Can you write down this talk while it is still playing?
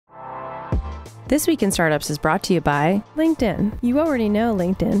This Week in Startups is brought to you by LinkedIn. You already know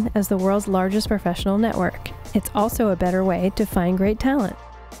LinkedIn as the world's largest professional network. It's also a better way to find great talent.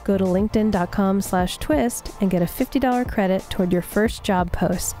 Go to linkedin.com/twist and get a $50 credit toward your first job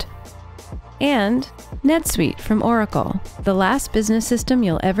post. And NetSuite from Oracle, the last business system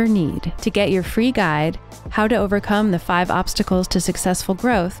you'll ever need. To get your free guide, How to Overcome the 5 Obstacles to Successful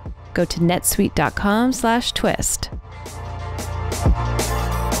Growth, go to netsuite.com/twist.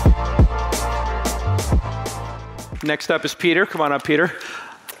 Next up is Peter. Come on up, Peter.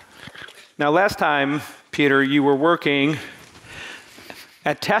 Now, last time, Peter, you were working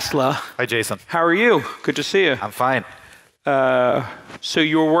at Tesla. Hi, Jason. How are you? Good to see you. I'm fine. So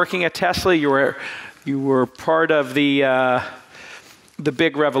you were working at Tesla. You were part of the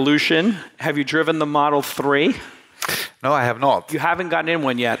big revolution. Have you driven the Model 3? No, I have not. You haven't gotten in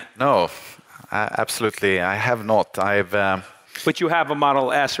one yet? No, absolutely, I have not. But you have a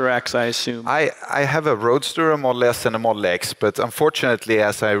Model S or X, I assume. I have a Roadster, a Model S, and a Model X. But unfortunately,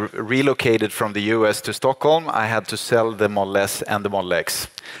 as I relocated from the US to Stockholm, I had to sell the Model S and the Model X,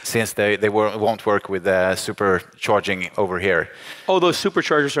 since they won't work with supercharging over here. Oh, those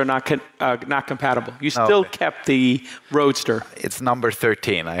superchargers are not compatible. You still kept the Roadster. It's number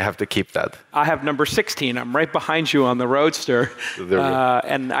 13. I have to keep that. I have number 16. I'm right behind you on the Roadster.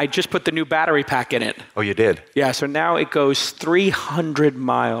 And I just put the new battery pack in it. Oh, you did? Yeah, so now it goes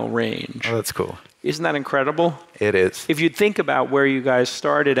 300-mile range. Oh, that's cool. Isn't that incredible? It is. If you think about where you guys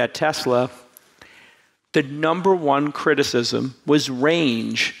started at Tesla, the number one criticism was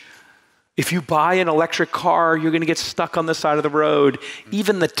range. If you buy an electric car, you're going to get stuck on the side of the road.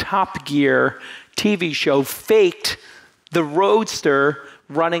 Even the Top Gear TV show faked the Roadster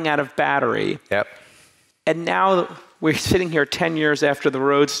running out of battery. Yep. And now we're sitting here 10 years after the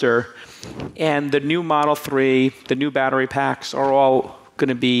Roadster, and the new Model 3, the new battery packs are all going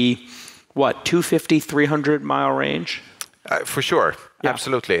to be, what, 250, 300-mile range? For sure. Yeah.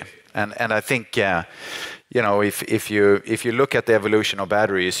 Absolutely. And I think, if you look at the evolution of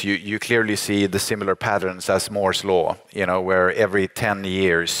batteries, you clearly see the similar patterns as Moore's law, where every 10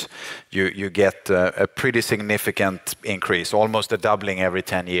 years you get a pretty significant increase, almost a doubling every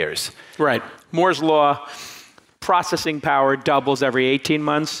 10 years. Right. Moore's law, processing power doubles every 18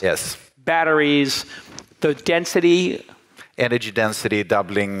 months. Yes. Batteries, the density. Energy density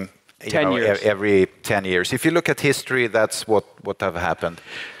doubling 10 years. Every 10 years. If you look at history, that's what have happened.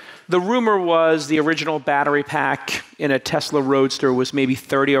 The rumor was the original battery pack in a Tesla Roadster was maybe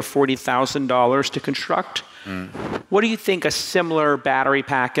 $30,000 or $40,000 to construct. What do you think a similar battery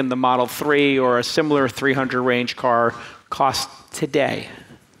pack in the Model 3 or a similar 300 range car costs today?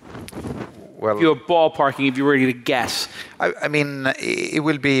 Well, if you have ballparking, if you were to guess. I mean, it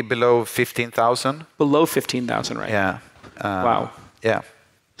will be below 15,000. Below 15,000, right? Yeah. Wow. Yeah.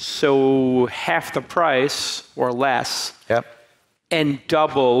 So half the price or less. Yep. And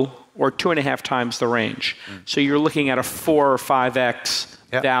double or 2.5 times the range. So you're looking at a 4 or 5x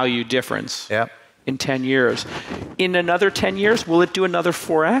value difference in 10 years. In another 10 years, will it do another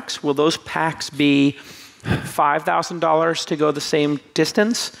 4x? Will those packs be $5,000 to go the same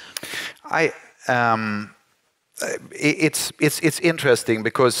distance? It's interesting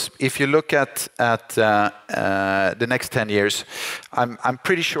because if you look at the next 10 years, I'm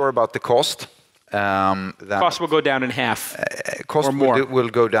pretty sure about the cost. Cost will go down in half. Cost or more. will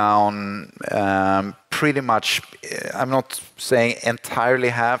go down pretty much. I'm not saying entirely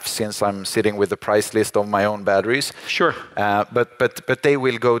half, since I'm sitting with the price list of my own batteries. Sure. But they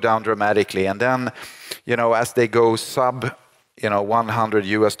will go down dramatically, and then as they go sub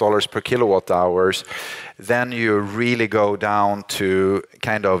 $100 per kilowatt hours, then you really go down to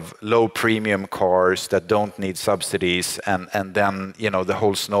kind of low premium cars that don't need subsidies, and then the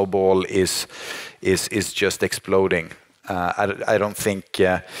whole snowball is just exploding. I don't think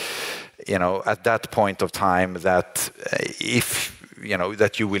at that point of time that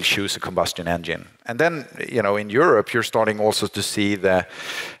that you will choose a combustion engine. And then in Europe you're starting also to see the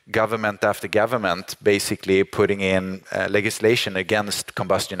government after government basically putting in legislation against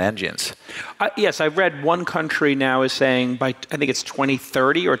combustion engines. Yes, I read one country now is saying by, I think it's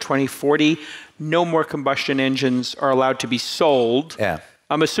 2030 or 2040, no more combustion engines are allowed to be sold. Yeah.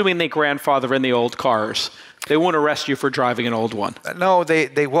 I'm assuming they grandfather in the old cars. They won't arrest you for driving an old one. No,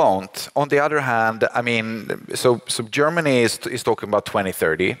 they won't. On the other hand, I mean, so Germany is talking about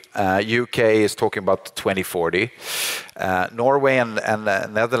 2030. UK is talking about 2040. Norway and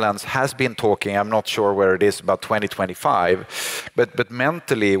Netherlands has been talking, I'm not sure where it is, about 2025. But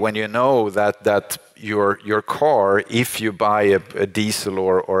mentally, when you know that your car, if you buy a diesel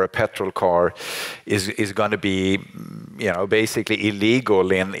or a petrol car, is going to be basically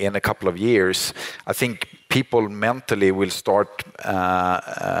illegal in a couple of years, I think people mentally will start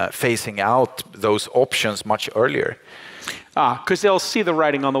phasing out those options much earlier. Because they'll see the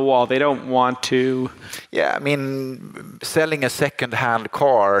writing on the wall. They don't want to. Yeah, I mean, selling a second-hand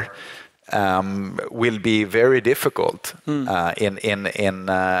car will be very difficult both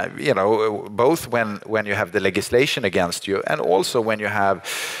when you have the legislation against you and also when you have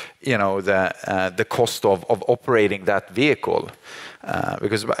the cost of operating that vehicle.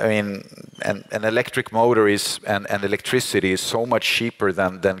 Because I mean, an electric motor and electricity is so much cheaper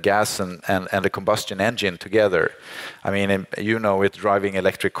than gas and a combustion engine together. I mean, driving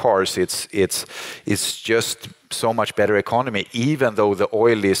electric cars, it's just so much better economy, even though the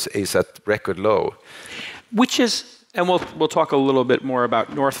oil is at record low. Which is, and we'll talk a little bit more about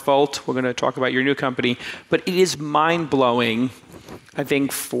Northvolt. We're going to talk about your new company, but it is mind-blowing, I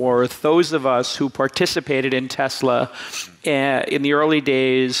think, for those of us who participated in Tesla in the early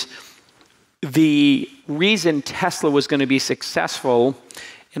days. The reason Tesla was going to be successful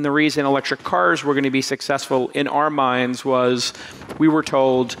and the reason electric cars were going to be successful in our minds was we were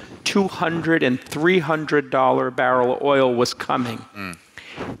told $200 and $300 barrel oil was coming.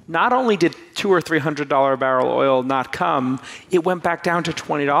 Not only did $200 or $300 barrel oil not come, it went back down to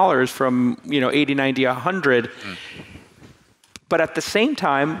 $20 from 80, 90, 100. But at the same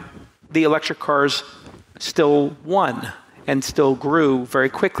time, the electric cars still won and still grew very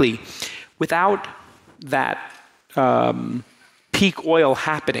quickly. Without that peak oil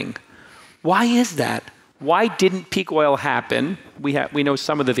happening, why is that? Why didn't peak oil happen? We know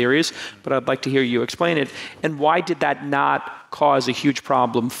some of the theories, but I'd like to hear you explain it. And why did that not cause a huge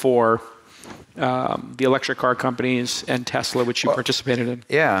problem for the electric car companies and Tesla, which you participated in?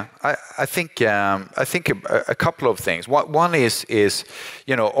 Yeah, I think a couple of things. One is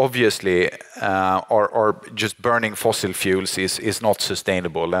obviously or just burning fossil fuels is not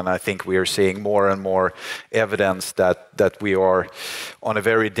sustainable, and I think we are seeing more and more evidence that we are on a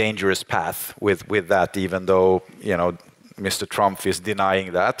very dangerous path with that, even though Mr. Trump is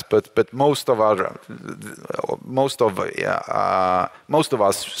denying that, but most of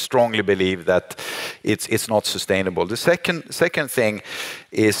us strongly believe that it's not sustainable. The second thing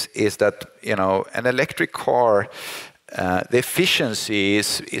is that an electric car, the efficiency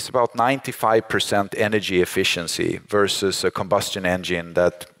is about 95% energy efficiency versus a combustion engine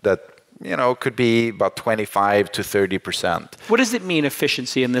that could be about 25 to 30%. What does it mean,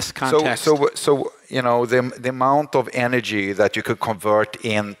 efficiency, in this context? So the amount of energy that you could convert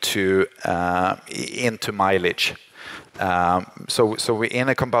into mileage. So in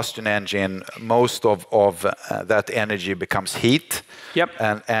a combustion engine, most of that energy becomes heat. Yep.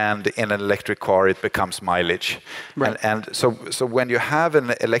 And in an electric car, it becomes mileage. Right. And so when you have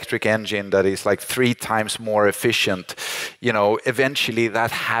an electric engine that is like 3 times more efficient, eventually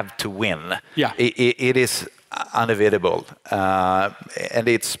that have to win. Yeah. It is unavoidable. And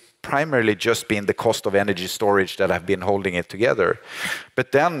it's primarily just been the cost of energy storage that have been holding it together.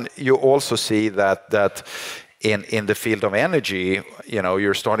 But then you also see that in the field of energy,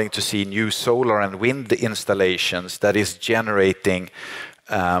 you're starting to see new solar and wind installations that is generating,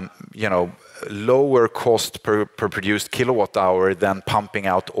 lower cost per produced kilowatt hour than pumping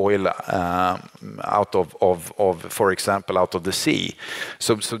out oil out of, for example, out of the sea.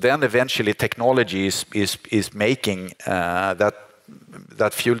 So then eventually technology is making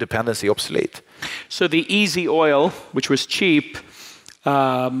that fuel dependency obsolete. So the easy oil, which was cheap,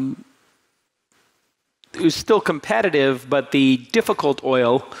 it was still competitive, but the difficult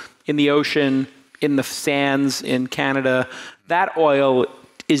oil in the ocean, in the sands in Canada, that oil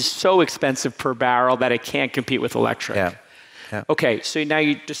is so expensive per barrel that it can't compete with electric. Yeah. Okay, so now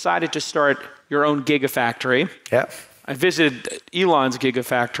you decided to start your own gigafactory. Yeah. I visited Elon's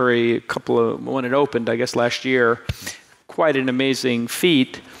gigafactory when it opened, I guess last year. Quite an amazing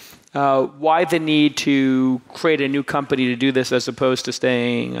feat. Why the need to create a new company to do this as opposed to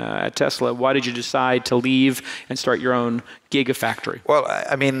staying at Tesla? Why did you decide to leave and start your own gigafactory? Well,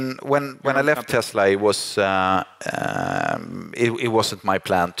 I mean, when I left Tesla, it was it wasn't my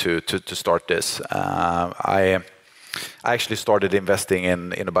plan to start this. I actually started investing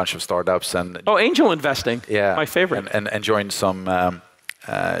in a bunch of startups and angel investing. Yeah, my favorite. And joined some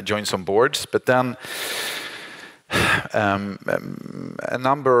boards, but then. A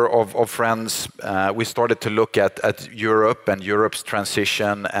number of friends, we started to look at Europe and Europe's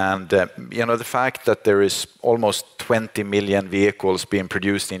transition, and the fact that there is almost 20 million vehicles being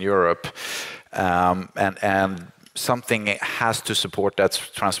produced in Europe, and something has to support that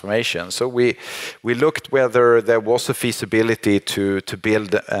transformation. So we looked whether there was a feasibility to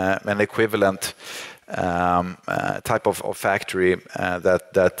build an equivalent type of factory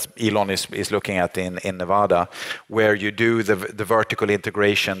that Elon is looking at in Nevada, where you do the vertical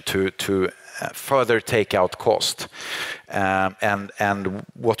integration to further take out cost. And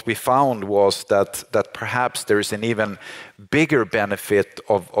what we found was that perhaps there is an even bigger benefit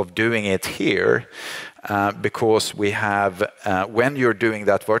of doing it here, because we have, when you're doing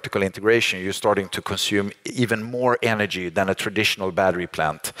that vertical integration, you're starting to consume even more energy than a traditional battery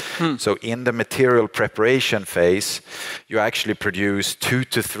plant. So in the material preparation phase, you actually produce 2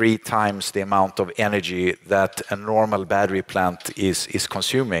 to 3 times the amount of energy that a normal battery plant is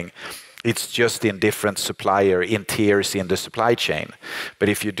consuming. It's just in different supplier, in tiers in the supply chain. But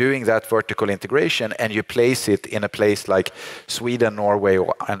if you're doing that vertical integration and you place it in a place like Sweden, Norway,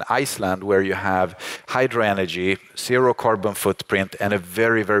 and Iceland, where you have hydro energy, 0 carbon footprint, and a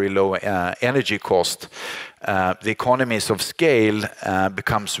very, very low energy cost, the economies of scale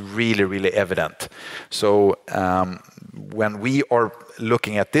becomes really, really evident. So when we are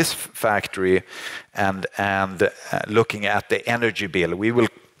looking at this factory and looking at the energy bill, we will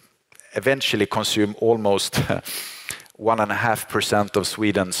eventually consume almost 1.5% of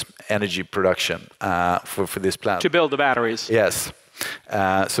Sweden's energy production for this plant. To build the batteries. Yes.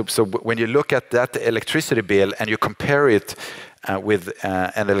 So when you look at that electricity bill and you compare it with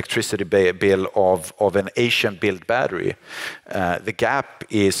an electricity bill of an Asian-built battery, the gap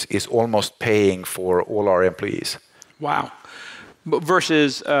is almost paying for all our employees. Wow.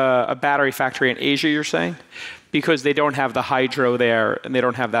 Versus a battery factory in Asia, you're saying? Because they don't have the hydro there and they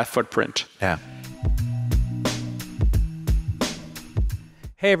don't have that footprint. Yeah.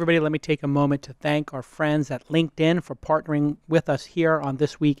 Hey, everybody, let me take a moment to thank our friends at LinkedIn for partnering with us here on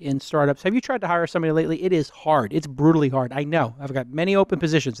This Week in Startups. Have you tried to hire somebody lately? It is hard. It's brutally hard. I know. I've got many open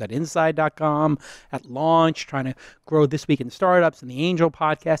positions at Inside.com, at Launch, trying to grow This Week in Startups and the Angel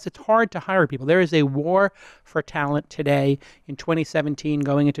podcast. It's hard to hire people. There is a war for talent today in 2017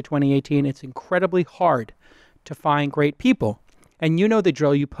 going into 2018. It's incredibly hard to find great people. And you know the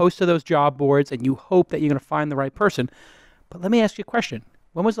drill. You post to those job boards and you hope that you're going to find the right person. But let me ask you a question.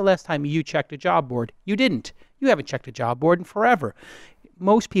 When was the last time you checked a job board? You didn't. You haven't checked a job board in forever.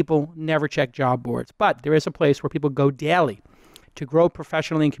 Most people never check job boards, but there is a place where people go daily to grow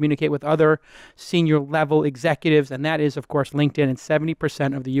professionally and communicate with other senior level executives. And that is, of course, LinkedIn. And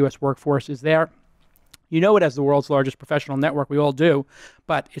 70% of the US workforce is there. You know it as the world's largest professional network. We all do.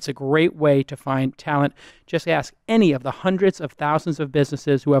 But it's a great way to find talent. Just ask any of the hundreds of thousands of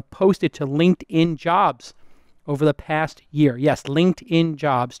businesses who have posted to LinkedIn Jobs over the past year. Yes, LinkedIn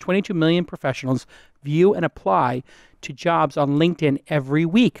Jobs. 22 million professionals view and apply to jobs on LinkedIn every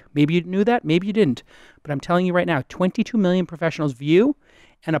week. Maybe you knew that, maybe you didn't. But I'm telling you right now, 22 million professionals view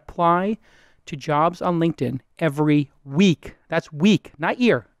and apply to jobs on LinkedIn every week. That's week, not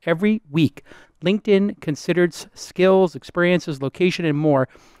year, every week. LinkedIn considers skills, experiences, location, and more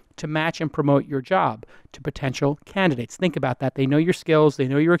to match and promote your job to potential candidates. Think about that. They know your skills, they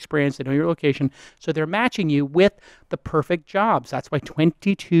know your experience, they know your location, so they're matching you with the perfect jobs. That's why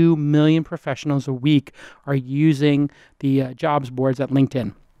 22 million professionals a week are using the jobs boards at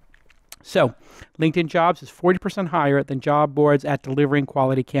LinkedIn. So LinkedIn Jobs is 40% higher than job boards at delivering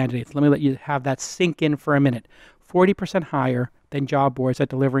quality candidates. Let me let you have that sink in for a minute. 40% higher than job boards at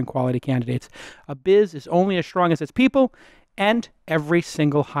delivering quality candidates. A biz is only as strong as its people, and every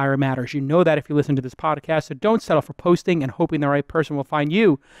single hire matters. You know that if you listen to this podcast, so don't settle for posting and hoping the right person will find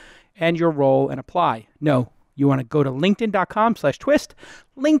you and your role and apply. No, you want to go to linkedin.com/twist,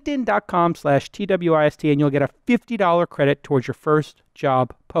 linkedin.com/TWIST, and you'll get a $50 credit towards your first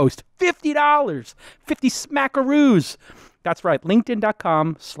job post. $50! 50 smackaroos! That's right,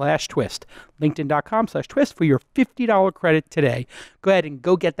 linkedin.com/twist. LinkedIn.com/twist for your $50 credit today. Go ahead and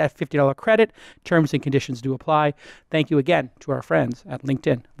go get that $50 credit. Terms and conditions do apply. Thank you again to our friends at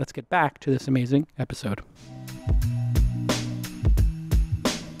LinkedIn. Let's get back to this amazing episode.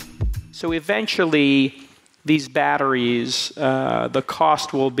 So eventually, these batteries, the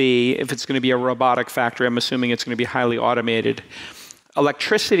cost will be, if it's going to be a robotic factory, I'm assuming it's going to be highly automated.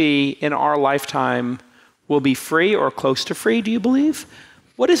 Electricity in our lifetime will be free or close to free, do you believe?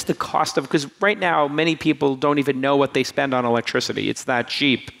 What is the cost of, because right now many people don't even know what they spend on electricity. It's that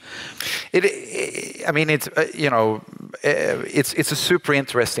cheap. It's a super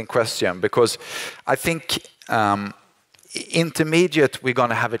interesting question, because I think intermediate we're going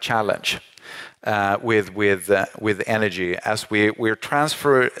to have a challenge with energy as we're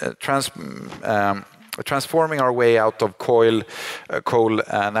transforming our way out of coal,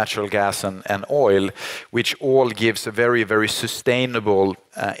 natural gas, and oil, which all gives a very, very sustainable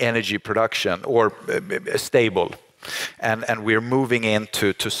energy production, or stable. And we're moving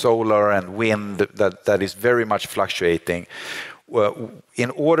into solar and wind that is very much fluctuating. Well, in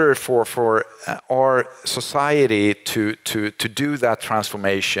order for our society to do that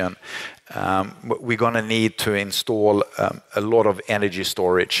transformation, we're going to need to install a lot of energy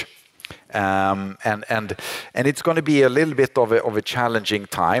storage. And it's going to be a little bit of a challenging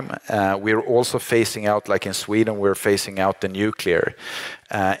time. We're also phasing out, like in Sweden, we're phasing out the nuclear.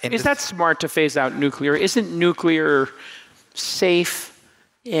 Is that smart to phase out nuclear? Isn't nuclear safe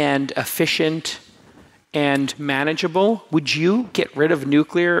and efficient and manageable? Would you get rid of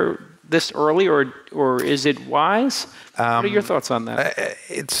nuclear this early, or is it wise? What are your thoughts on that?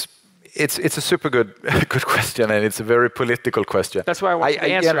 It's a super good question, and it's a very political question. That's why I want to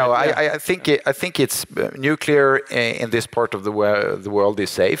answer it. I think it's nuclear in this part of the world is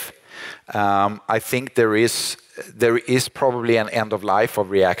safe. I think there is probably an end of life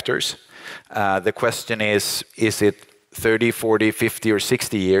of reactors. The question is it 30, 40, 50, or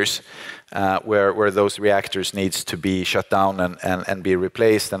 60 years where those reactors needs to be shut down and be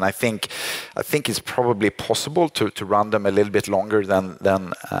replaced? And I think it's probably possible to run them a little bit longer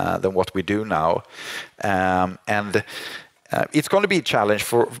than what we do now. And it's going to be a challenge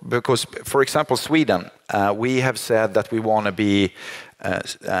because, for example, Sweden, we have said that we want to be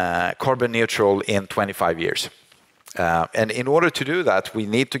carbon neutral in 25 years. And in order to do that, we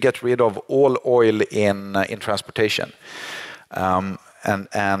need to get rid of all oil in transportation,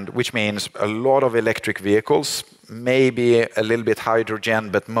 and which means a lot of electric vehicles, maybe a little bit hydrogen,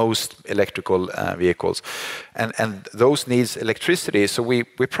 but most electrical vehicles, and those needs electricity. So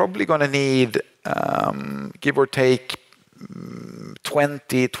we're probably going to need, give or take,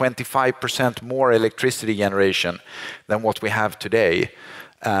 20-25% more electricity generation than what we have today.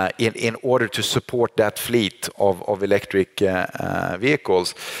 In order to support that fleet of electric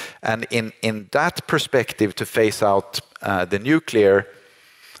vehicles. And in that perspective, to phase out the nuclear...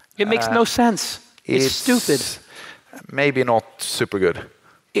 It makes no sense. It's stupid. Maybe not super good.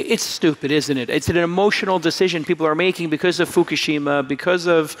 It's stupid, isn't it? It's an emotional decision people are making because of Fukushima, because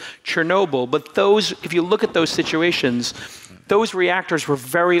of Chernobyl. But those, if you look at those situations, those reactors were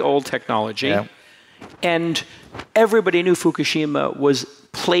very old technology. Yeah. And everybody knew Fukushima was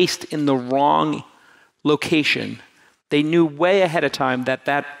placed in the wrong location. They knew way ahead of time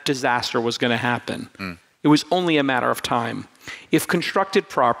that disaster was going to happen. It was only a matter of time. If constructed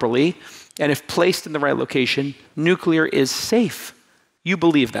properly and if placed in the right location, nuclear is safe. You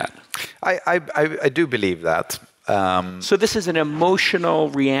believe that? I do believe that. So this is an emotional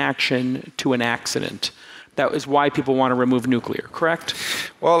reaction to an accident. That is why people want to remove nuclear, correct?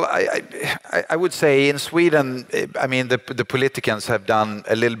 Well, I would say in Sweden, I mean, the politicians have done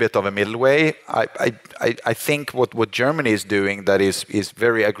a little bit of a middle way. I think what Germany is doing, that is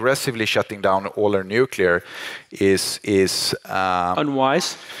very aggressively shutting down all their nuclear, is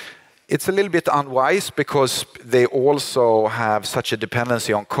unwise. It's a little bit unwise because they also have such a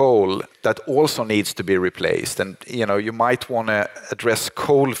dependency on coal that also needs to be replaced. And you might want to address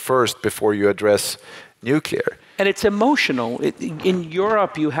coal first before you address nuclear. And it's emotional. In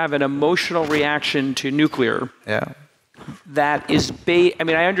Europe, you have an emotional reaction to nuclear. Yeah. That is, I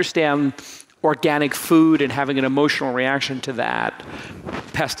mean, I understand organic food and having an emotional reaction to that,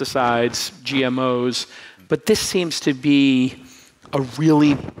 pesticides, GMOs, but this seems to be a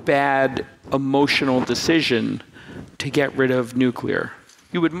really bad emotional decision to get rid of nuclear.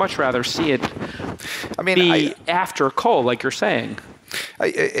 You would much rather see it be after coal, like you're saying.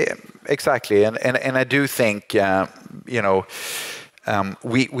 Exactly, and I do think we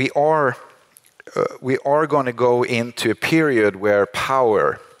are going to go into a period where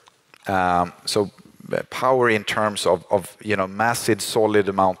power, power in terms of massive solid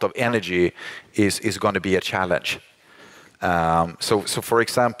amount of energy is going to be a challenge. So for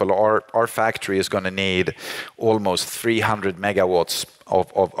example, our factory is going to need almost 300 megawatts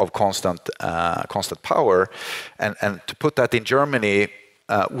of constant power, and to put that in Germany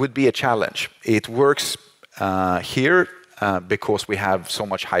would be a challenge. It works here because we have so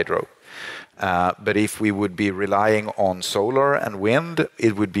much hydro. But if we would be relying on solar and wind,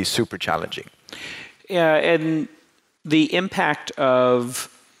 it would be super challenging. Yeah, and the impact of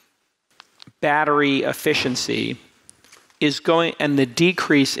battery efficiency is going, and the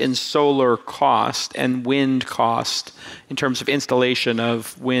decrease in solar cost and wind cost in terms of installation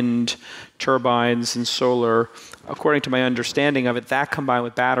of wind turbines and solar, according to my understanding of it, that combined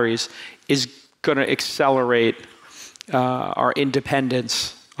with batteries is going to accelerate our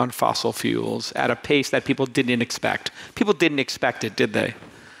independence on fossil fuels at a pace that people didn't expect. People didn't expect it, did they?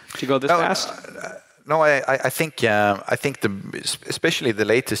 To go this fast? No, I think especially the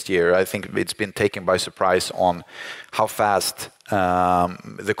latest year, I think it's been taken by surprise on how fast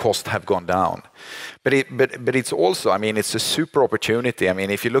the costs have gone down. But it's also, I mean, it's a super opportunity. I mean,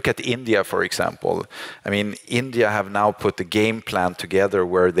 if you look at India, for example, I mean, India have now put the game plan together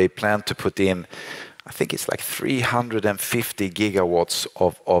where they plan to put in, I think it's like 350 gigawatts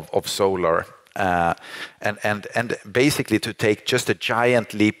of solar. And basically to take just a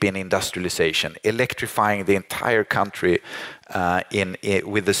giant leap in industrialization, electrifying the entire country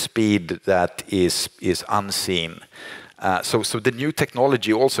with a speed that is unseen. So the new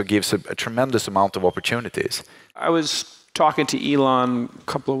technology also gives a tremendous amount of opportunities. I was talking to Elon a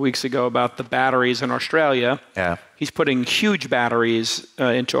couple of weeks ago about the batteries in Australia. Yeah. He's putting huge batteries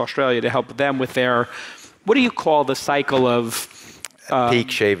into Australia to help them with their, what do you call the cycle of peak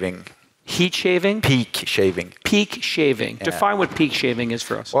shaving? Heat shaving? Peak shaving. Peak shaving. Yeah. Define what peak shaving is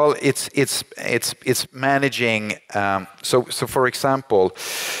for us. Well, it's managing. So for example,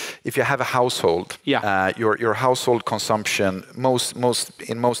 if you have a household, your household consumption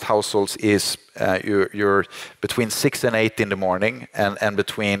in most households is you're between 6 and 8 in the morning, and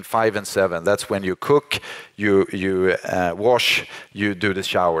between 5 and 7. That's when you cook, you wash, you do the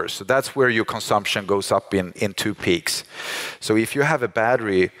showers. So that's where your consumption goes up in 2 peaks. So if you have a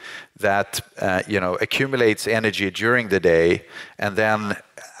battery that accumulates energy during the day, and then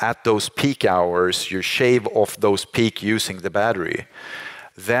at those peak hours you shave off those peak using the battery,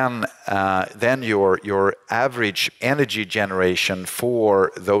 then your average energy generation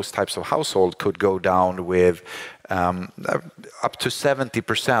for those types of household could go down with up to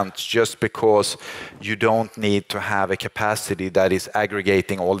 70%, just because you don't need to have a capacity that is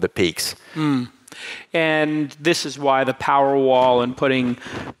aggregating all the peaks. And this is why the Powerwall and putting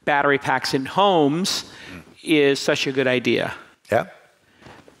battery packs in homes is such a good idea. Yeah.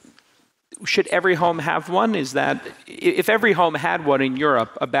 Should every home have one? Is that, if every home had one in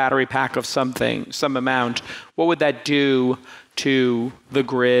Europe, a battery pack of something, some amount, what would that do to the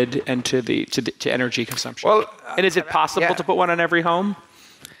grid and to energy consumption? Well, and is it possible to put one on every home?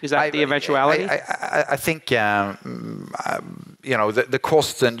 Is that the eventuality? I think the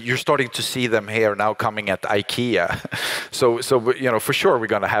costs, and you're starting to see them here now coming at IKEA. So for sure we're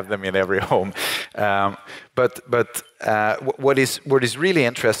going to have them in every home. But what is really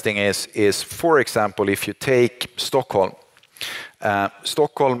interesting is, for example, if you take Stockholm.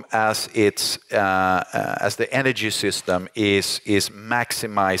 Stockholm as the energy system is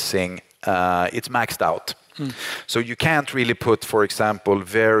maximizing. It's maxed out. So you can't really put, for example,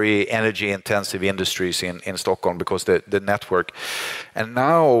 very energy-intensive industries in Stockholm because the network. And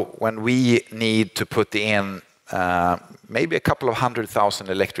now when we need to put in maybe a couple of 100,000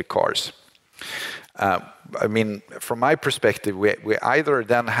 electric cars, I mean, from my perspective, we either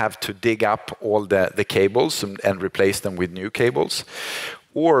then have to dig up all the cables and replace them with new cables,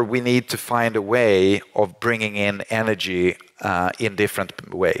 or we need to find a way of bringing in energy in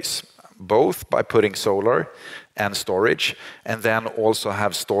different ways. Both by putting solar and storage, and then also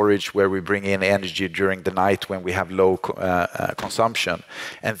have storage where we bring in energy during the night when we have low consumption.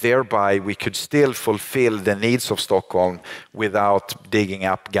 And thereby we could still fulfill the needs of Stockholm without digging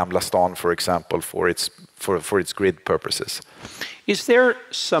up Gamla stan, for example, for its grid purposes. Is there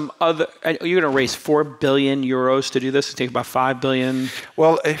some other, you're going to raise 4 billion euros to do this? It takes about $5 billion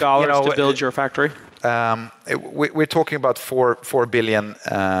to build your factory? We're talking about 4 billion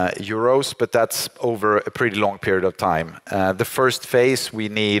euros, but that's over a pretty long period of time. The first phase, we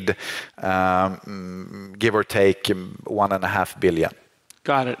need, give or take, 1.5 billion.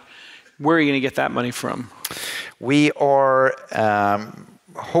 Got it. Where are you going to get that money from? We are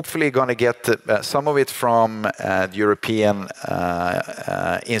hopefully going to get some of it from the European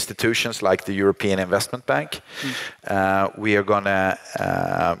institutions like the European Investment Bank. We are going to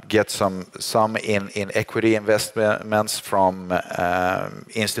get some in equity investments from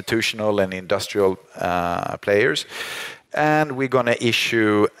institutional and industrial players, and we're going to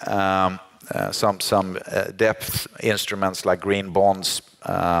issue some debt instruments like green bonds.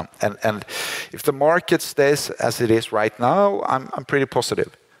 And if the market stays as it is right now, I'm pretty positive.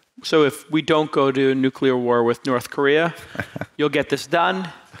 So if we don't go to nuclear war with North Korea, you'll get this done.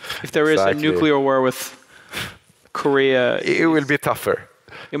 If there is a nuclear war with Korea, it will be tougher.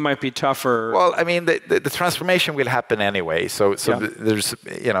 It might be tougher. Well, I mean, the transformation will happen anyway. So there's,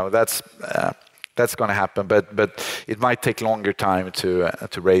 that's going to happen, but it might take longer time to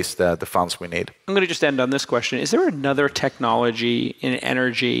raise the funds we need. I'm going to just end on this question. Is there another technology in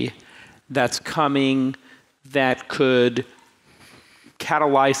energy that's coming that could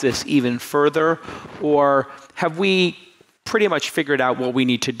catalyze this even further? Or have we pretty much figured out what we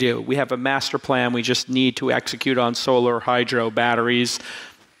need to do. We have a master plan. We just need to execute on solar, hydro, batteries,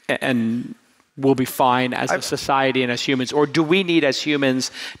 and we'll be fine as a society and as humans. Or do we need, as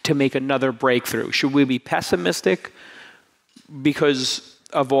humans, to make another breakthrough? Should we be pessimistic because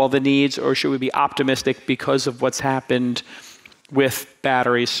of all the needs, or should we be optimistic because of what's happened with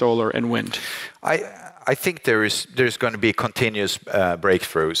batteries, solar, and wind? I think there's going to be continuous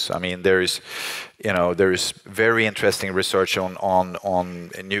breakthroughs. I mean, there's very interesting research on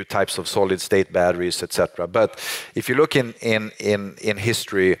new types of solid state batteries, etc. But if you look in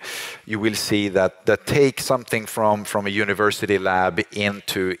history, you will see that take something from a university lab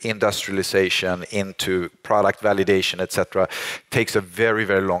into industrialization, into product validation, etc. takes a very,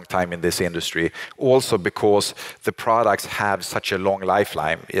 very long time in this industry. Also because the products have such a long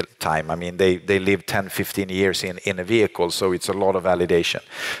lifeline time. I mean, they live 10, 15 years in a vehicle, so it's a lot of validation.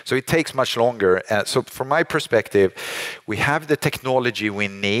 So it takes much longer. So from my perspective, we have the technology we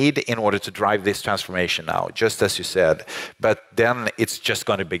need in order to drive this transformation now, just as you said. But then it's just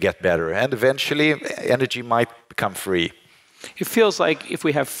going to get better. And eventually, energy might become free. It feels like if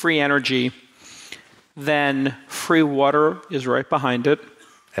we have free energy, then free water is right behind it,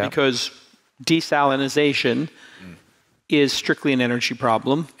 because desalinization is strictly an energy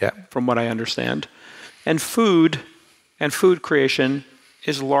problem, from what I understand. And food creation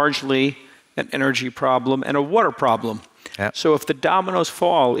is largely an energy problem and a water problem. So if the dominoes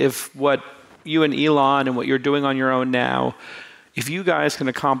fall, if what you and Elon and what you're doing on your own now, if you guys can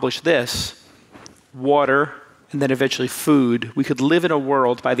accomplish this, water, and then eventually food, we could live in a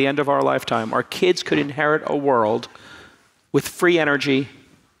world by the end of our lifetime. Our kids could inherit a world with free energy,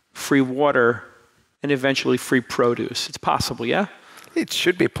 free water, and eventually free produce. It's possible, yeah? It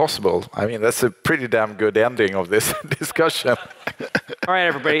should be possible. I mean, that's a pretty damn good ending of this discussion. All right,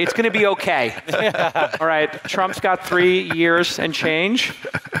 everybody, it's going to be okay. All right, Trump's got 3 years and change,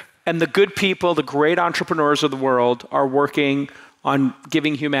 and the good people, the great entrepreneurs of the world are working on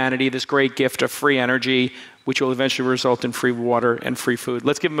giving humanity this great gift of free energy, which will eventually result in free water and free food.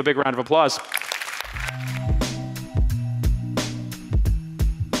 Let's give them a big round of applause.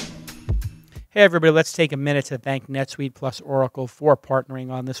 Hey, everybody, let's take a minute to thank NetSuite plus Oracle for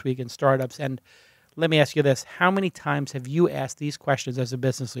partnering on This Week in Startups. And let me ask you this. How many times have you asked these questions as a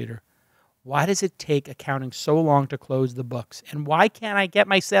business leader? Why does it take accounting so long to close the books? And why can't I get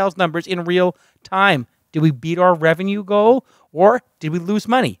my sales numbers in real time? Did we beat our revenue goal, or did we lose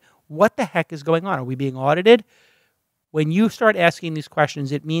money? What the heck is going on? Are we being audited? When you start asking these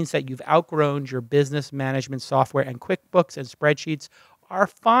questions, it means that you've outgrown your business management software, and QuickBooks and spreadsheets are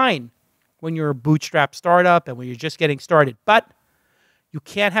fine when you're a bootstrap startup and when you're just getting started. But you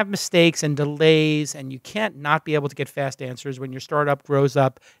can't have mistakes and delays, and you can't not be able to get fast answers when your startup grows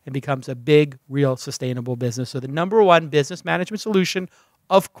up and becomes a big, real, sustainable business. So the number one business management solution,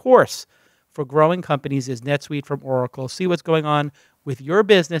 of course, for growing companies is NetSuite from Oracle. See what's going on with your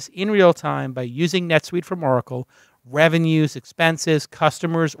business in real time by using NetSuite from Oracle. Revenues, expenses,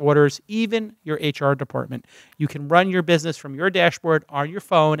 customers, orders, even your HR department. You can run your business from your dashboard on your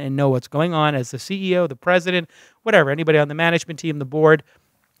phone and know what's going on as the CEO, the president, whatever, anybody on the management team, the board.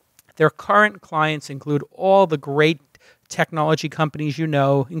 Their current clients include all the great technology companies you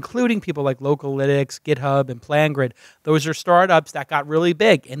know, including people like Localytics, GitHub, and PlanGrid. Those are startups that got really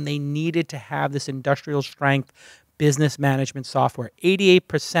big, and they needed to have this industrial strength business management software.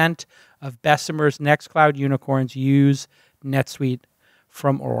 88% of Bessemer's Nextcloud unicorns use NetSuite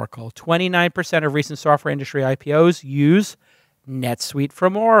from Oracle. 29% of recent software industry IPOs use NetSuite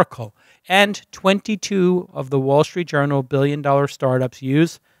from Oracle. And 22 of the Wall Street Journal billion-dollar startups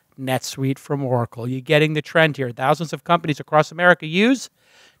use NetSuite from Oracle. You're getting the trend here. Thousands of companies across America use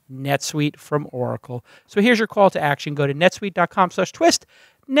NetSuite from Oracle. So here's your call to action. Go to netsuite.com/twist,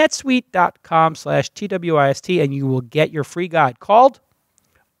 netsuite.com/TWIST, and you will get your free guide called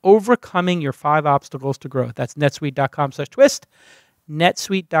Overcoming Your 5 Obstacles to Growth. That's netsuite.com/twist,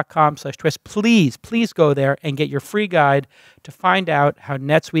 netsuite.com/twist. Please go there and get your free guide to find out how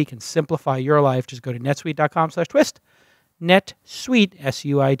NetSuite can simplify your life. Just go to netsuite.com/twist, netsuite,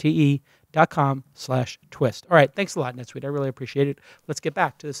 SUITE.com/twist. All right, thanks a lot, NetSuite. I really appreciate it. Let's get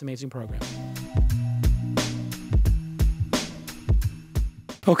back to this amazing program.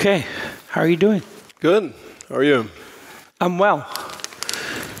 Okay, how are you doing? Good. How are you? I'm well.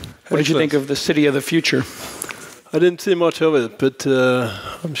 What did you think of the city of the future? I didn't see much of it, but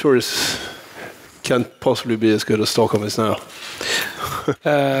I'm sure it can't possibly be as good as Stockholm is now.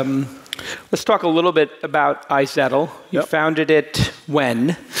 Let's talk a little bit about iZettle. You founded it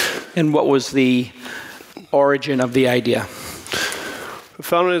when, and what was the origin of the idea?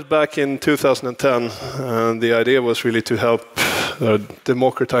 founded it back in 2010, and the idea was really to help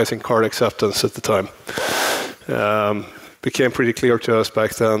democratizing card acceptance at the time. Became pretty clear to us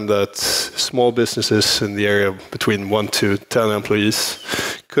back then that small businesses in the area between 1 to 10 employees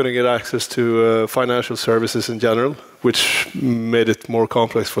couldn't get access to financial services in general, which made it more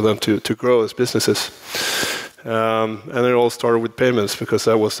complex for them to grow as businesses. And it all started with payments, because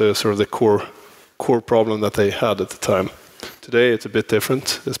that was the sort of the core problem that they had at the time. Today it's a bit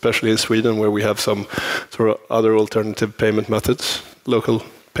different, especially in Sweden, where we have some sort of other alternative payment methods, local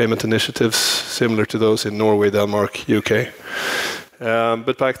payment initiatives similar to those in Norway, Denmark, UK.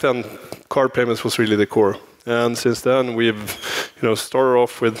 But back then, card payments was really the core. And since then, we've started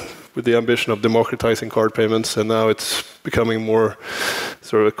off with the ambition of democratizing card payments, and now it's becoming more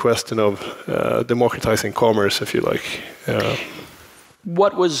sort of a question of democratizing commerce, if you like.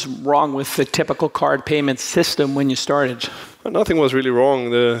 What was wrong with the typical card payment system when you started? Well, nothing was really wrong.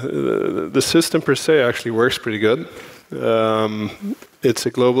 The system per se actually works pretty good. It's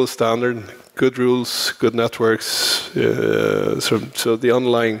a global standard, good rules, good networks. So the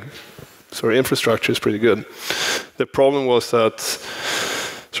underlying sort of infrastructure is pretty good. The problem was that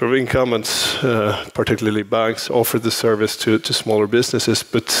sort of incumbents, particularly banks, offered the service to smaller businesses,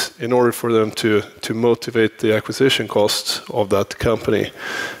 but in order for them to motivate the acquisition cost of that company,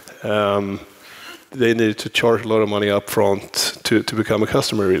 they needed to charge a lot of money up front to become a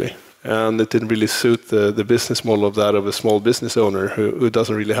customer, really. And it didn't really suit the business model of a small business owner who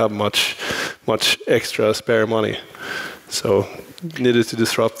doesn't really have much extra spare money. So needed to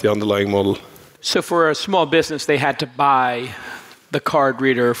disrupt the underlying model. So for a small business, they had to buy the card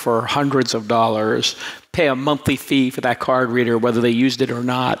reader for hundreds of dollars, pay a monthly fee for that card reader, whether they used it or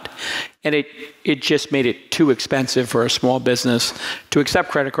not. And it just made it too expensive for a small business to accept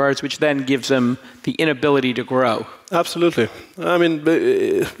credit cards, which then gives them the inability to grow. Absolutely. I mean,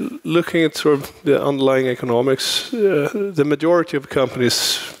 looking at sort of the underlying economics, the majority of companies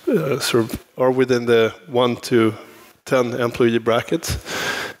sort of are within the 1 to 10 employee bracket,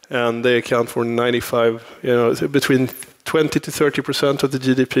 and they account for 95, between 20 to 30% of the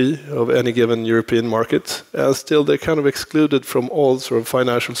GDP of any given European market, and still they're kind of excluded from all sort of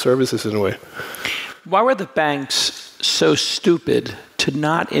financial services in a way. Why were the banks so stupid to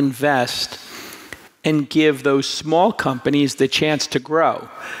not invest and give those small companies the chance to grow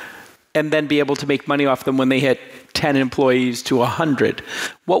and then be able to make money off them when they hit 10 employees to 100?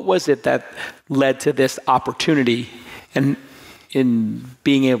 What was it that led to this opportunity and in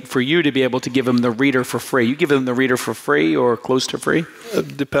being able for you to be able to give them the reader for free? You give them the reader for free or close to free?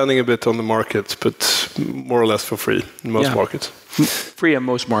 Depending a bit on the market, but more or less for free in most markets. Free in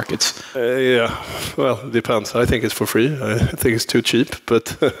most markets. Yeah, well, it depends. I think it's for free. I think it's too cheap.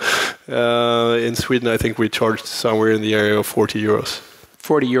 But in Sweden, I think we charged somewhere in the area of 40 euros.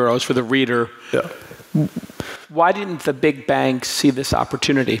 40 euros for the reader. Yeah. Why didn't the big banks see this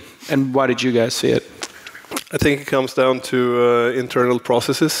opportunity? And why did you guys see it? I think it comes down to internal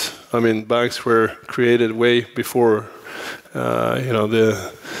processes. I mean, banks were created way before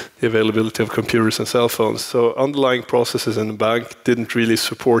the availability of computers and cell phones. So underlying processes in the bank didn't really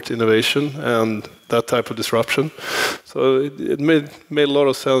support innovation and that type of disruption. So it made a lot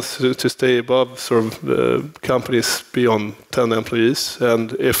of sense to stay above sort of companies beyond 10 employees.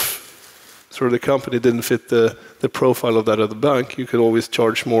 And if sort of the company didn't fit the profile of that of the bank, you could always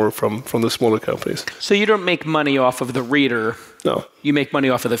charge more from the smaller companies. So you don't make money off of the reader? No. You make money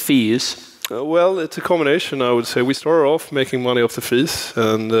off of the fees? Well, it's a combination, I would say. We started off making money off the fees,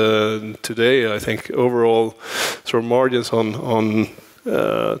 and today I think overall sort of margins on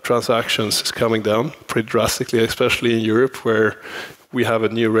transactions is coming down pretty drastically, especially in Europe, where we have a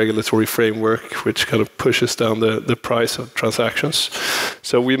new regulatory framework which kind of pushes down the price of transactions.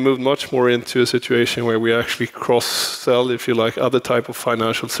 So we moved much more into a situation where we actually cross-sell, if you like, other type of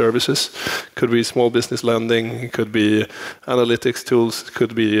financial services. Could be small business lending, it could be analytics tools, it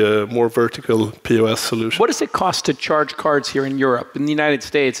could be a more vertical POS solution. What does it cost to charge cards here in Europe? In the United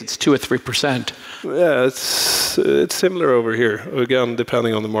States, it's 2 or 3%. Yeah, it's similar over here, again,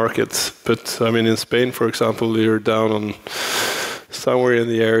 depending on the market. But I mean, in Spain, for example, you're down on somewhere in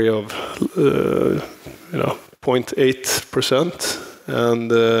the area of 0.8%,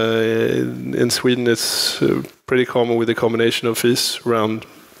 and in Sweden it's pretty common with a combination of fees around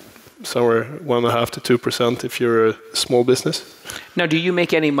somewhere 1.5% to 2% if you're a small business. Now, do you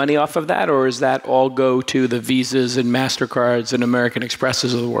make any money off of that, or does that all go to the Visas and MasterCards and American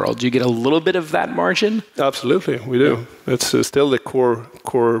Expresses of the world? Do you get a little bit of that margin? Absolutely, we do. It's still the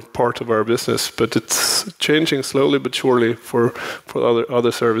core part of our business, but it's changing slowly but surely for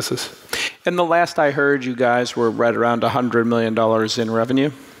other services. And the last I heard, you guys were right around $100 million in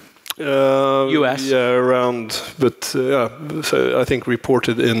revenue? US? Yeah, around, but so I think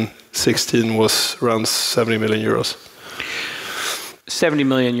reported in 16 was around 70 million euros. 70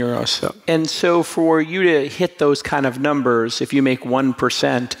 million euros. Yeah. And so for you to hit those kind of numbers, if you make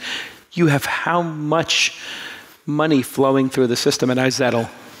 1%, you have how much money flowing through the system at iZettle?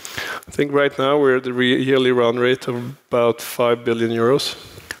 I think right now we're at the yearly run rate of about 5 billion euros.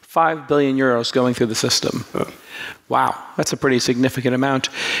 5 billion euros going through the system. Wow, that's a pretty significant amount.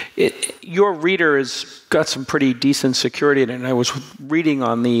 Your reader has got some pretty decent security in it. And I was reading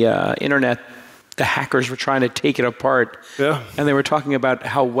on the internet, the hackers were trying to take it apart. Yeah. And they were talking about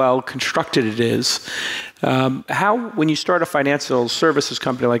how well constructed it is. When you start a financial services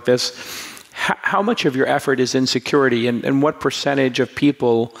company like this, how much of your effort is in security, and what percentage of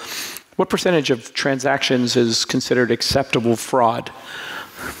people, what percentage of transactions is considered acceptable fraud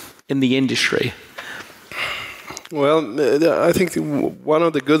in the industry? Well, I think one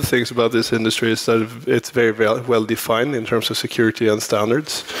of the good things about this industry is that it's very well defined in terms of security and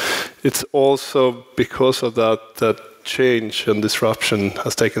standards. It's also because of that change and disruption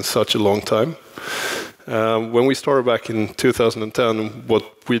has taken such a long time. When we started back in 2010, what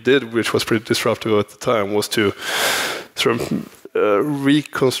we did, which was pretty disruptive at the time, was to sort of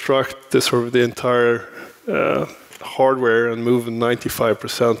reconstruct the entire hardware and move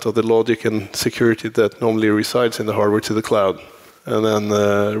 95% of the logic and security that normally resides in the hardware to the cloud. And then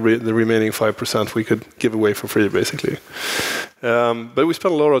the remaining 5% we could give away for free, basically. But we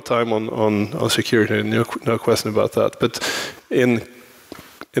spent a lot of time on security, no question about that. But in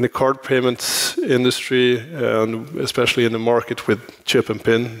the card payments industry, and especially in the market with chip and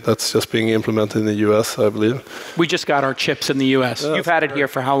PIN, that's just being implemented in the US, I believe. We just got our chips in the US. You've had it here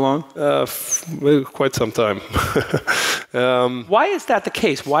for how long? Quite some time. Why is that the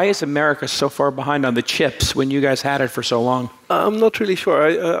case? Why is America so far behind on the chips when you guys had it for so long? I'm not really sure.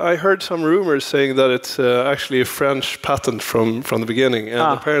 I heard some rumors saying that it's actually a French patent from the beginning, and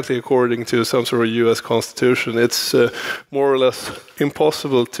apparently, according to some sort of U.S. constitution, it's more or less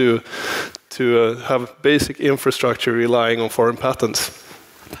impossible to have basic infrastructure relying on foreign patents.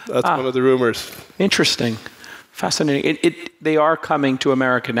 That's one of the rumors. Interesting. Fascinating. They are coming to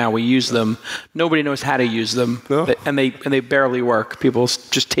America now. We use them. Nobody knows how to use them, and they barely work. People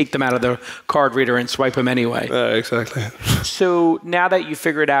just take them out of the card reader and swipe them anyway. Exactly. So now that you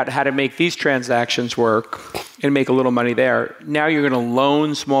figured out how to make these transactions work and make a little money there, now you're going to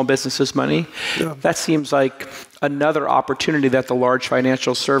loan small businesses money. Yeah. That seems like another opportunity that the large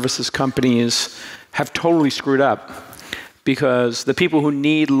financial services companies have totally screwed up, because the people who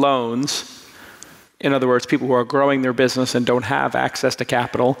need loans, in other words, people who are growing their business and don't have access to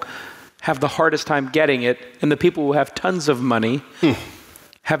capital, have the hardest time getting it. And the people who have tons of money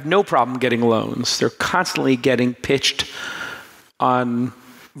have no problem getting loans. They're constantly getting pitched on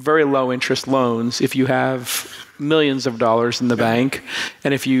very low interest loans if you have millions of dollars in the bank.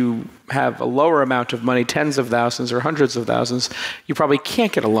 And if you have a lower amount of money, tens of thousands or hundreds of thousands, you probably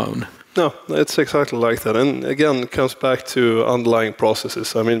can't get a loan. No, it's exactly like that. And again, it comes back to underlying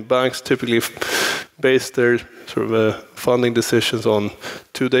processes. I mean, banks typically base their sort of funding decisions on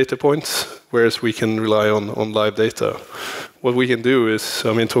 2 data points, whereas we can rely on live data. What we can do is,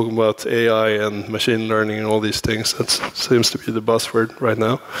 I mean, talking about AI and machine learning and all these things, that seems to be the buzzword right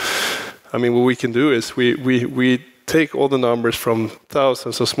now. I mean, what we can do is we take all the numbers from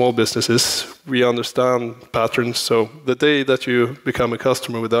thousands of small businesses. We understand patterns. So the day that you become a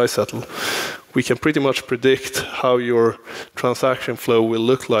customer with iZettle, we can pretty much predict how your transaction flow will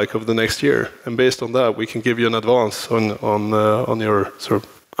look like over the next year. And based on that, we can give you an advance on your sort of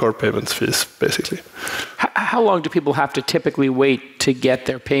card payments fees, basically. How long do people have to typically wait to get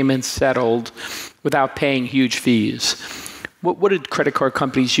their payments settled without paying huge fees? What did credit card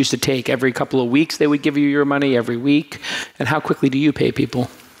companies used to take? Every couple of weeks they would give you your money, every week? And how quickly do you pay people?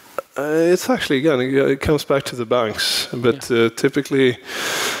 It's actually, again, it comes back to the banks. But typically,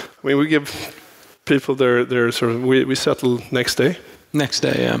 I mean, we give people their sort of, we settle next day. Next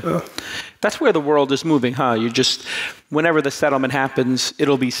day, yeah. That's where the world is moving, huh? You just, whenever the settlement happens,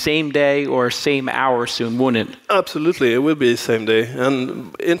 it'll be same day or same hour soon, won't it? Absolutely, it will be same day.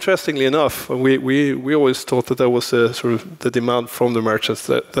 And interestingly enough, we always thought that was sort of the demand from the merchants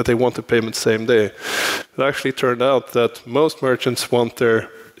that they wanted payment same day. It actually turned out that most merchants want their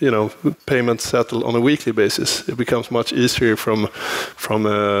payments settled on a weekly basis. It becomes much easier from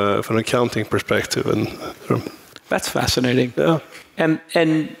an accounting perspective. And that's fascinating. Yeah.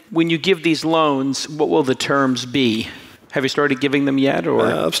 And when you give these loans, what will the terms be? Have you started giving them yet, or?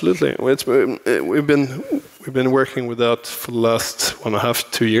 Absolutely. We've been working with that for the last 1.5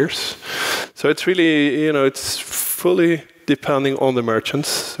 to 2 years. So it's really it's fully depending on the merchants.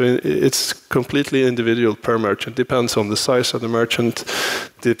 So it's completely individual per merchant. Depends on the size of the merchant.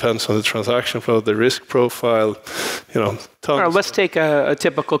 Depends on the transaction flow, the risk profile. Tons. All right, let's take a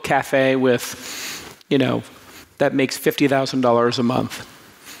typical cafe with, that makes $50,000 a month,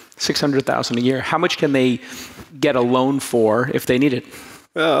 $600,000 a year. How much can they get a loan for if they need it?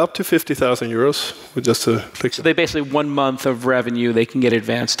 Up to 50,000 euros with just a click. So they basically 1 month of revenue they can get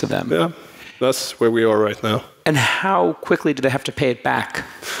advanced to them. Yeah, that's where we are right now. And how quickly do they have to pay it back?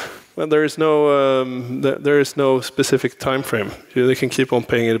 Well, there is no specific time frame. They can keep on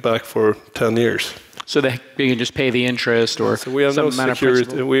paying it back for 10 years. So they can just pay the interest, or so we have some no amount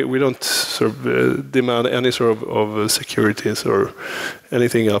security. of we don't sort of demand any sort of securities or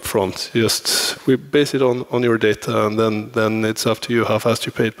anything up front. Just we base it on your data, and then it's up to you how fast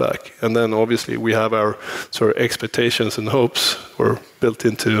you pay it back. And then obviously we have our sort of expectations and hopes or built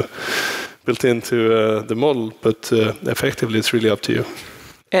into the model, but effectively it's really up to you.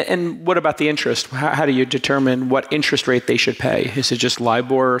 And what about the interest? How do you determine what interest rate they should pay? Is it just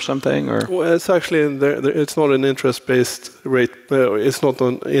LIBOR or something? Or? Well, it's actually it's not an interest-based rate. It's not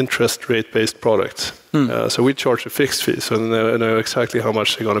an interest rate-based product. So we charge a fixed fee, so they know exactly how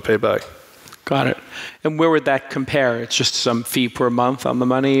much they're going to pay back. Got it. And where would that compare? It's just some fee per month on the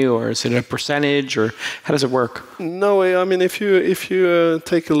money, or is it a percentage, or how does it work? No, I mean, if you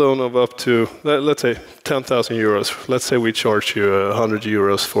take a loan of up to, let's say, 10,000 euros, let's say we charge you 100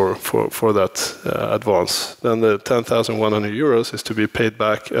 euros for that advance, then the 10,100 euros is to be paid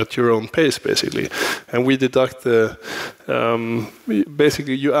back at your own pace, basically. And we deduct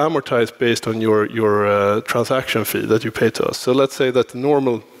basically you amortize based on your transaction fee that you pay to us. So let's say that the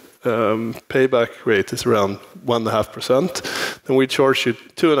normal payback rate is around 1.5%, then we charge you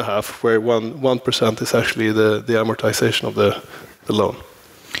 2.5%, where 1% is actually the amortization of the loan.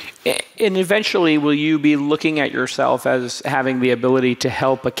 And eventually, will you be looking at yourself as having the ability to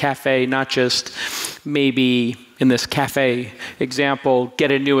help a cafe, not just maybe in this cafe example,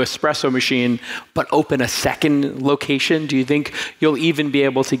 get a new espresso machine, but open a second location? Do you think you'll even be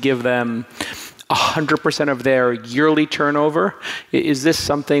able to give them 100% of their yearly turnover? Is this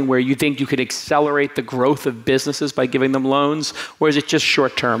something where you think you could accelerate the growth of businesses by giving them loans, or is it just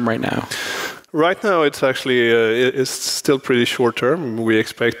short term right now? Right now, it's actually it's still pretty short term. We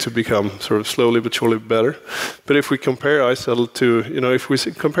expect to become sort of slowly but surely better. But if we compare iZettle to, if we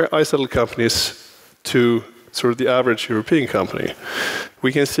compare iZettle companies to sort of the average European company,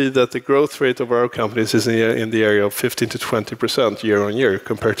 we can see that the growth rate of our companies is in the area of 15 to 20% year on year,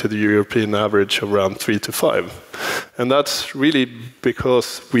 compared to the European average of around 3 to 5. And that's really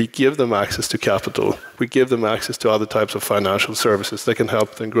because we give them access to capital. We give them access to other types of financial services that can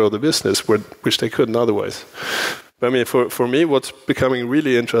help them grow the business, which they couldn't otherwise. I mean, for me, what's becoming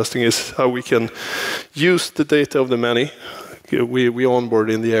really interesting is how we can use the data of the many. We onboard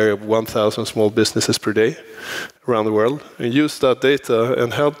in the area of 1,000 small businesses per day around the world, and use that data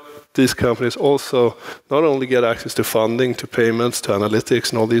and help these companies also not only get access to funding, to payments, to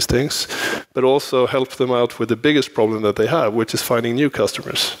analytics and all these things, but also help them out with the biggest problem that they have, which is finding new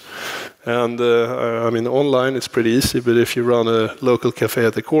customers. And I mean, online it's pretty easy, but if you run a local cafe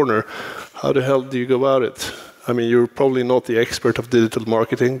at the corner, how the hell do you go about it? I mean, you're probably not the expert of digital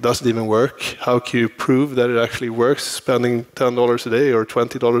marketing. Does it even work? How can you prove that it actually works, spending $10 a day or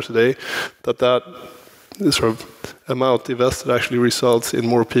 $20 a day, that sort of amount invested actually results in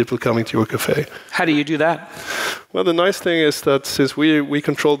more people coming to your cafe? How do you do that? Well, the nice thing is that since we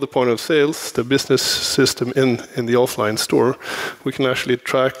control the point of sales, the business system in the offline store, we can actually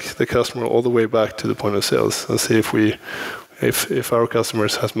track the customer all the way back to the point of sales and see if our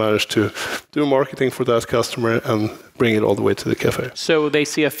customers has managed to do marketing for that customer and bring it all the way to the cafe. So they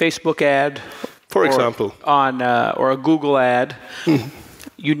see a Facebook ad, for example, or a Google ad.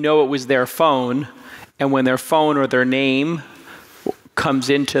 You know it was their phone, and when their phone or their name comes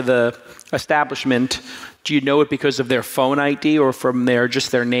into the establishment, do you know it because of their phone ID or from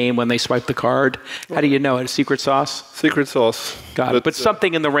just their name when they swipe the card? How do you know it? A secret sauce? Secret sauce. Got it. But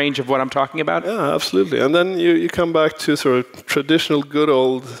something in the range of what I'm talking about? Yeah, absolutely. And then you come back to sort of traditional, good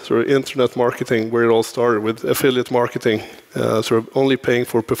old sort of internet marketing, where it all started with affiliate marketing, sort of only paying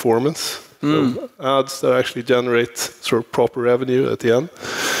for performance. So ads that actually generate sort of proper revenue at the end.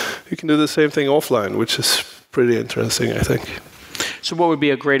 You can do the same thing offline, which is pretty interesting, I think. So what would be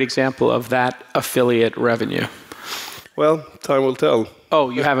a great example of that affiliate revenue? Well, time will tell.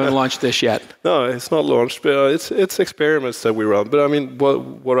 Oh, you haven't launched this yet? No, it's not launched, but it's experiments that we run. But I mean,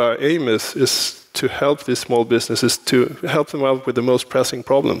 what our aim is to help these small businesses, to help them out with the most pressing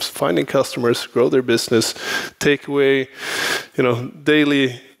problems, finding customers, grow their business, take away,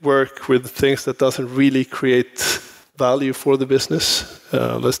 daily work with things that doesn't really create value for the business.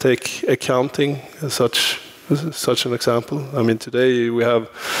 Let's take accounting as such an example. I mean, today we have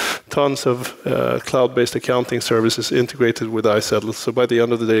tons of cloud-based accounting services integrated with iZettle. So by the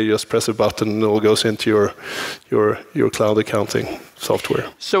end of the day, you just press a button and it all goes into your cloud accounting software.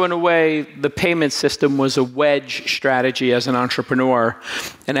 So in a way, the payment system was a wedge strategy as an entrepreneur.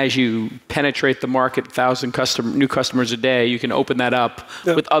 And as you penetrate the market, 1,000 new customers a day, you can open that up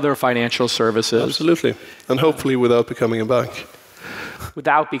with other financial services. Absolutely. And hopefully without becoming a bank.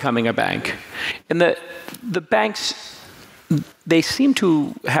 Without becoming a bank. And the banks, they seem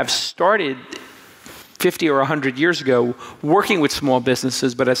to have started 50 or 100 years ago working with small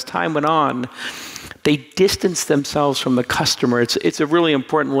businesses, but as time went on, they distanced themselves from the customer. It's a really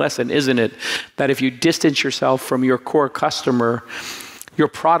important lesson, isn't it? That if you distance yourself from your core customer, your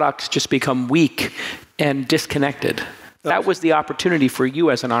products just become weak and disconnected. That was the opportunity for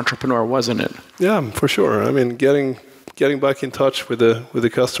you as an entrepreneur, wasn't it? Yeah, for sure. I mean, getting back in touch with the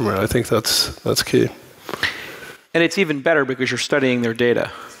customer, I think that's key. And it's even better because you're studying their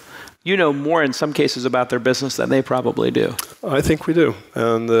data. You know more in some cases about their business than they probably do. I think we do.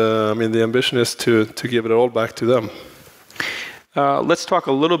 And I mean, the ambition is to give it all back to them. Let's talk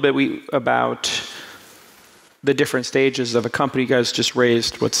a little bit about the different stages of a company. You guys just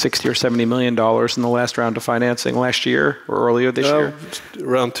raised, $60 or $70 million in the last round of financing last year or earlier this year?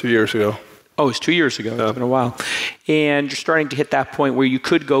 Around 2 years ago. Oh, it's 2 years ago. It's been a while. And you're starting to hit that point where you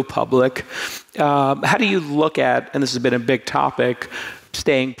could go public. How do you look at, and this has been a big topic,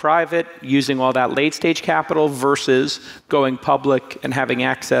 staying private, using all that late-stage capital versus going public and having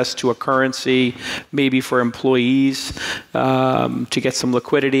access to a currency, maybe for employees to get some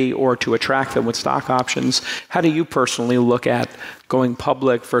liquidity or to attract them with stock options? How do you personally look at going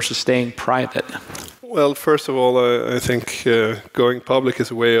public versus staying private? Well, first of all, I think going public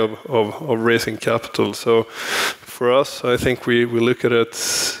is a way of raising capital. So for us, I think we look at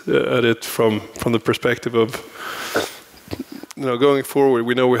it from the perspective of going forward.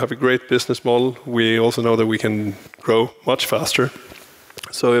 We know we have a great business model. We also know that we can grow much faster.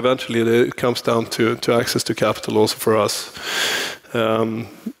 So eventually it comes down to access to capital also for us.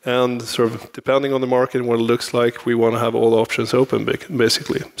 And sort of depending on the market and what it looks like, we want to have all options open,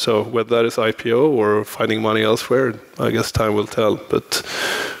 basically. So whether that is IPO or finding money elsewhere, I guess time will tell. But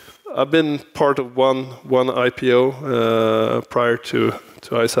I've been part of one IPO prior to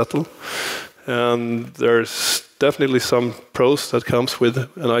iZettle, and there's definitely some pros that comes with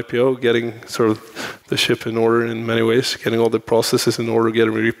an IPO, getting sort of the ship in order in many ways, getting all the processes in order,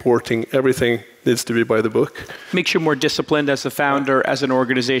 getting reporting, everything needs to be by the book. Makes you more disciplined as a founder, as an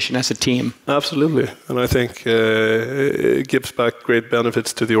organization, as a team. Absolutely. And I think it gives back great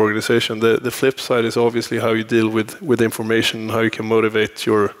benefits to the organization. The flip side is obviously how you deal with information, how you can motivate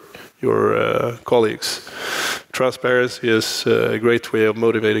your colleagues. Transparency is a great way of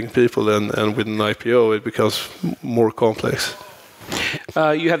motivating people, and with an IPO, it becomes more complex.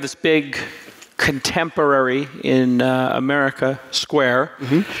 You have this big contemporary in America, Square.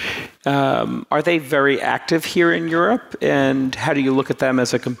 Mm-hmm. Are they very active here in Europe, and how do you look at them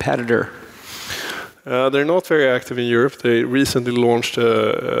as a competitor? They're not very active in Europe. They recently launched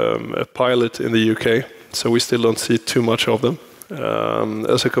a pilot in the UK, so we still don't see too much of them.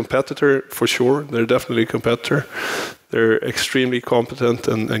 As a competitor, for sure, they're definitely a competitor. They're extremely competent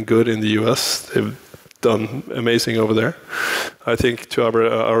and good in the US. They've done amazing over there. I think to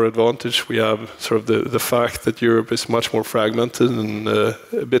our advantage, we have sort of the fact that Europe is much more fragmented and a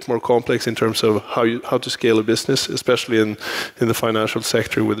bit more complex in terms of how to scale a business, especially in the financial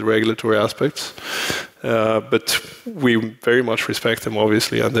sector with the regulatory aspects. But we very much respect them,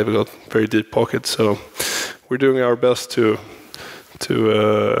 obviously, and they've got very deep pockets. So we're doing our best to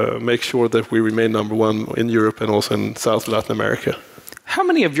make sure that we remain number one in Europe and also in South Latin America. How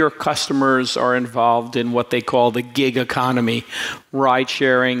many of your customers are involved in what they call the gig economy? Ride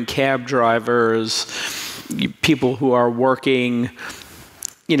sharing, cab drivers, people who are working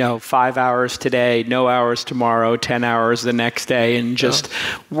 5 hours today, no hours tomorrow, 10 hours the next day, and just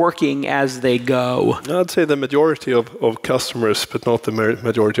working as they go. I'd say the majority of customers, but not the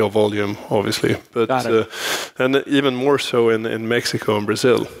majority of volume, obviously. But and even more so in Mexico and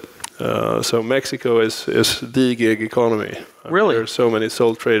Brazil. So Mexico is the gig economy. Really? There are so many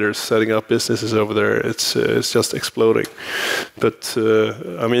sole traders setting up businesses over there. It's just exploding. But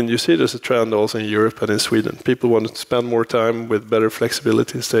you see there's a trend also in Europe and in Sweden. People want to spend more time with better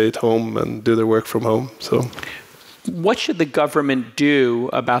flexibility, stay at home and do their work from home. So, what should the government do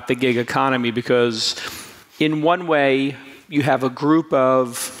about the gig economy? Because in one way, you have a group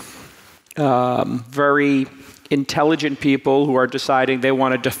of very intelligent people who are deciding they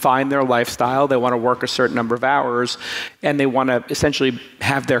want to define their lifestyle, they want to work a certain number of hours, and they want to essentially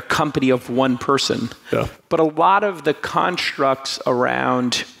have their company of one person. Yeah. But a lot of the constructs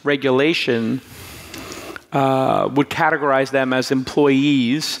around regulation would categorize them as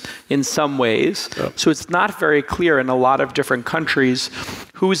employees in some ways. Yeah. So it's not very clear in a lot of different countries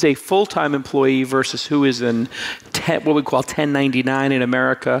who is a full-time employee versus who is in what we call 1099 in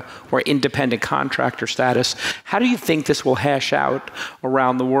America or independent contractor status. How do you think this will hash out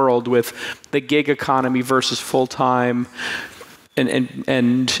around the world with the gig economy versus full-time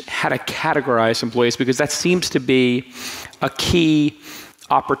and how to categorize employees? Because that seems to be a key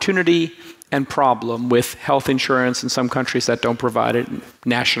opportunity and problem with health insurance in some countries that don't provide it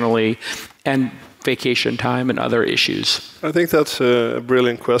nationally, and vacation time and other issues. I think that's a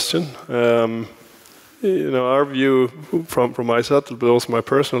brilliant question. Our view from iZettle, but also my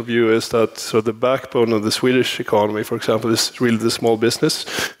personal view, is that the backbone of the Swedish economy, for example, is really the small business,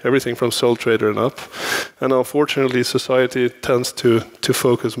 everything from sole trader and up. And unfortunately, society tends to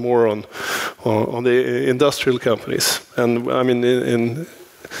focus more on the industrial companies. And I mean,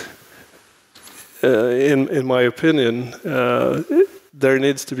 in my opinion, there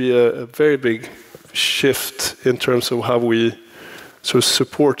needs to be a very big shift in terms of how we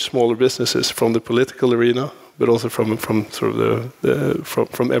support smaller businesses from the political arena, but also from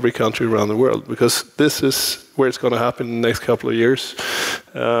every country around the world, because this is where it's going to happen in the next couple of years.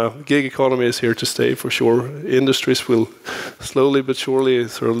 Gig economy is here to stay for sure. Industries will slowly but surely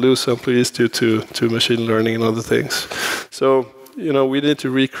lose employees due to machine learning and other things. So, we need to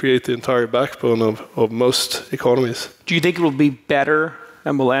recreate the entire backbone of most economies. Do you think it will be better,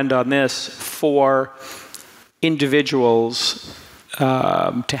 and we'll end on this, for individuals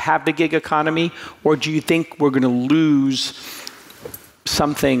to have the gig economy, or do you think we're going to lose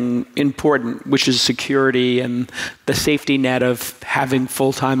something important, which is security and the safety net of having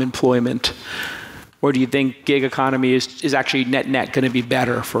full-time employment? Or do you think gig economy is actually net going to be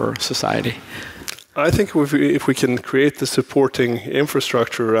better for society? I think if we can create the supporting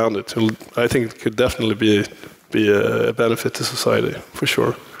infrastructure around it, I think it could definitely be a benefit to society, for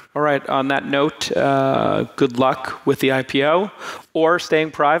sure. All right, on that note, good luck with the IPO or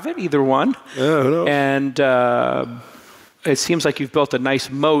staying private, either one. Yeah, who knows? And it seems like you've built a nice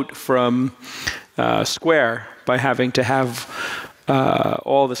moat from Square by having to have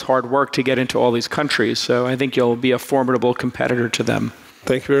all this hard work to get into all these countries. So I think you'll be a formidable competitor to them.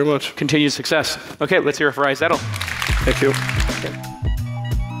 Thank you very much. Continued success. Okay, let's hear it for iZettle. Thank you.